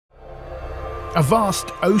A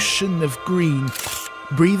vast ocean of green,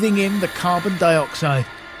 breathing in the carbon dioxide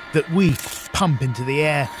that we pump into the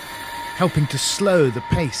air, helping to slow the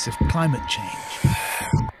pace of climate change.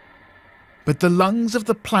 But the lungs of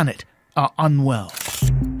the planet are unwell.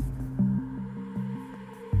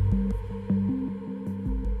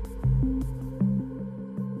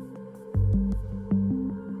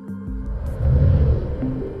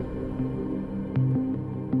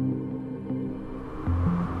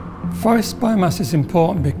 Forest biomass is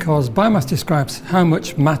important because biomass describes how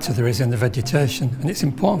much matter there is in the vegetation, and it's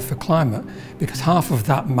important for climate because half of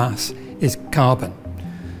that mass is carbon.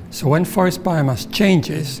 So when forest biomass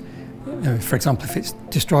changes, for example if it's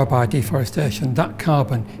destroyed by deforestation, that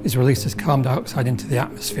carbon is released as carbon dioxide into the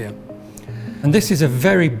atmosphere. And this is a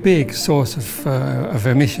very big source of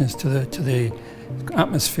emissions to the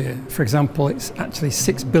atmosphere. For example, it's actually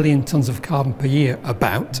 6 billion tonnes of carbon per year,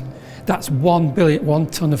 about. That's 1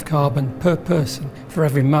 tonne of carbon per person for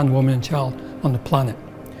every man, woman and child on the planet.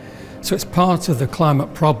 So it's part of the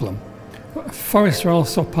climate problem. Forests are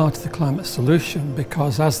also part of the climate solution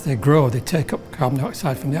because as they grow they take up carbon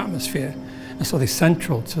dioxide from the atmosphere, and so they're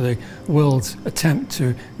central to the world's attempt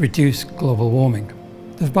to reduce global warming.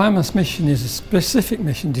 The Biomass Mission is a specific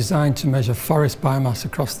mission designed to measure forest biomass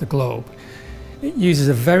across the globe. It uses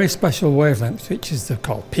a very special wavelength, which is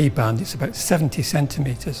called P-band. It's about 70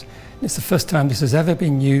 centimetres. It's the first time this has ever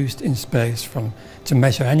been used in space to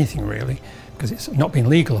measure anything really, because it's not been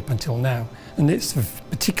legal up until now, and it's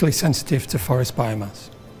particularly sensitive to forest biomass.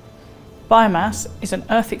 Biomass is an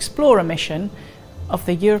Earth Explorer mission of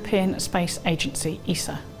the European Space Agency,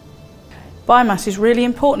 ESA. Biomass is really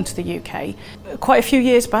important to the UK. Quite a few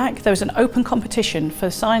years back there was an open competition for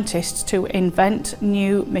scientists to invent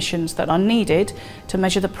new missions that are needed to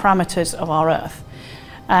measure the parameters of our Earth.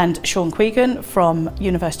 And Sean Quegan from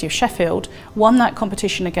University of Sheffield won that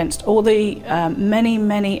competition against all the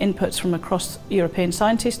many inputs from across European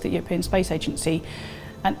scientists, the European Space Agency,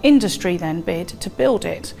 and industry then bid to build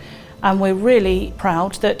it. And we're really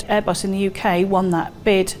proud that Airbus in the UK won that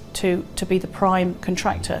bid to be the prime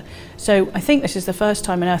contractor. So I think this is the first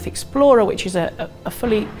time an Earth Explorer, which is a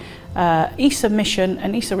fully ESA mission,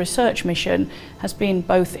 an ESA research mission, has been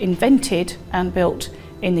both invented and built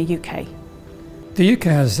in the UK. The UK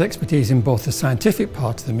has expertise in both the scientific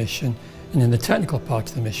part of the mission and in the technical part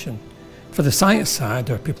of the mission. For the science side,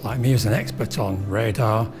 there are people like me who's an expert on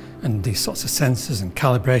radar and these sorts of sensors and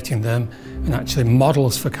calibrating them, and actually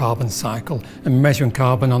models for carbon cycle and measuring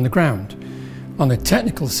carbon on the ground. On the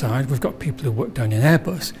technical side, we've got people who work down in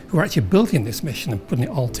Airbus who are actually building this mission and putting it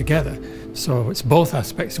all together. So it's both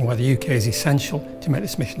aspects and why the UK is essential to make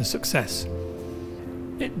this mission a success.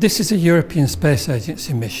 This is a European Space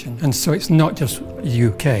Agency mission, and so it's not just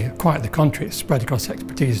UK, quite the contrary, it's spread across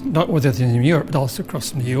expertise, not within Europe but also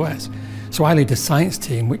across from the US. So I lead a science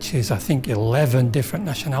team which is, I think, 11 different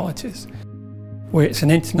nationalities, where it's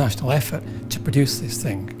an international effort to produce this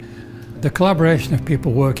thing. The collaboration of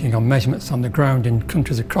people working on measurements on the ground in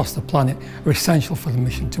countries across the planet are essential for the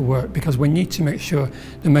mission to work, because we need to make sure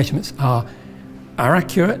the measurements are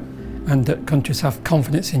accurate and that countries have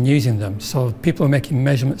confidence in using them. So people are making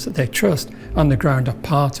measurements that they trust on the ground are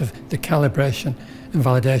part of the calibration and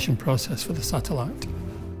validation process for the satellite.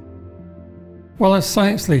 Well, as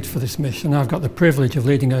science lead for this mission, I've got the privilege of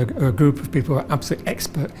leading a group of people who are absolutely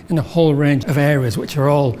expert in a whole range of areas which are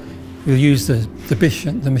all will use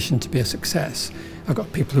the mission to be a success. I've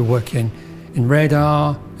got people who work in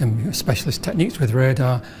radar and specialist techniques with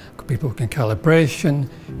radar. I've got people who work in calibration,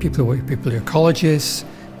 people who are ecologists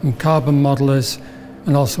and carbon modelers,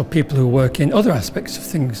 and also people who work in other aspects of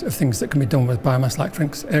things that can be done with biomass, like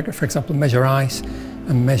for example measure ice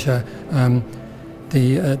and measure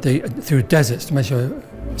through deserts, to measure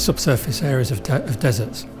subsurface areas of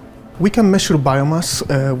deserts. We can measure biomass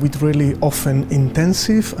with really often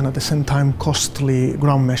intensive and at the same time costly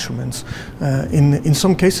ground measurements. In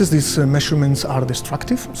some cases these measurements are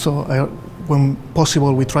destructive, so when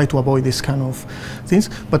possible we try to avoid this kind of things,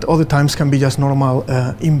 but other times can be just normal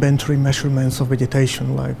inventory measurements of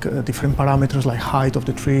vegetation, like different parameters like height of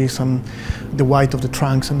the trees and the weight of the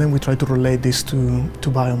trunks, and then we try to relate this to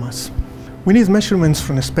biomass. We need measurements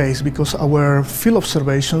from space because our field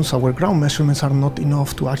observations, our ground measurements are not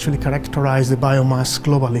enough to actually characterize the biomass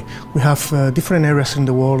globally. We have different areas in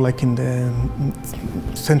the world, like in the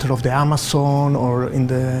center of the Amazon or in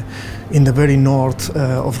the very north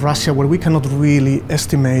of Russia, where we cannot really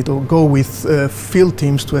estimate or go with field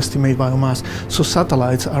teams to estimate biomass. So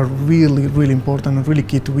satellites are really important and really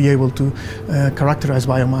key to be able to characterize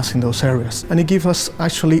biomass in those areas. And it gives us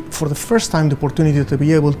actually for the first time the opportunity to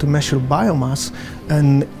be able to measure biomass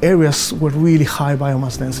in areas with really high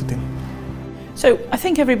biomass density. So I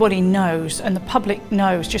think everybody knows, and the public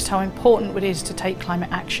knows, just how important it is to take climate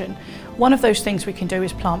action. One of those things we can do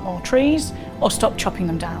is plant more trees or stop chopping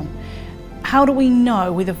them down. How do we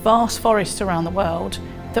know, with the vast forests around the world,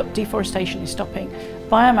 that deforestation is stopping?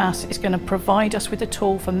 Biomass is going to provide us with a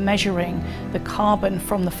tool for measuring the carbon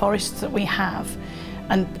from the forests that we have,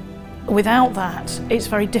 and without that it's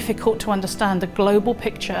very difficult to understand the global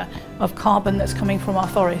picture of carbon that's coming from our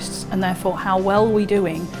forests, and therefore how well we're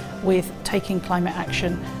doing with taking climate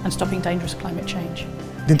action and stopping dangerous climate change.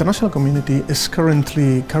 The international community is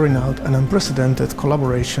currently carrying out an unprecedented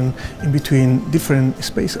collaboration in between different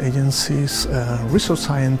space agencies, research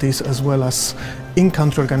scientists, as well as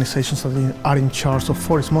in-country organizations that are in charge of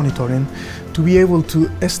forest monitoring, to be able to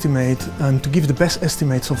estimate and to give the best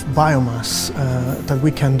estimates of biomass that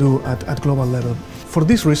we can do at global level. For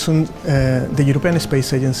this reason, the European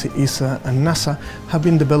Space Agency, ESA, and NASA have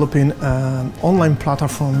been developing an online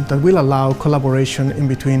platform that will allow collaboration in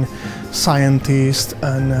between scientists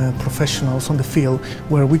and professionals on the field,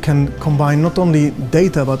 where we can combine not only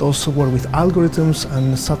data but also work with algorithms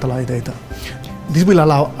and satellite data. This will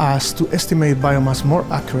allow us to estimate biomass more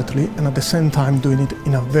accurately and at the same time doing it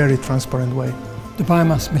in a very transparent way. The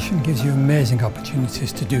Biomass Mission gives you amazing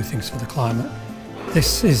opportunities to do things for the climate.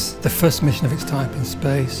 This is the first mission of its type in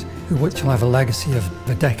space, which will have a legacy of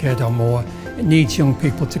a decade or more. It needs young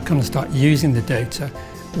people to kind of start using the data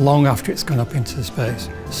long after it's gone up into space.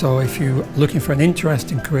 So if you're looking for an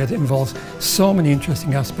interesting career that involves so many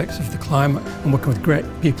interesting aspects of the climate and working with great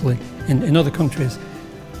people in other countries,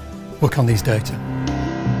 work on these data.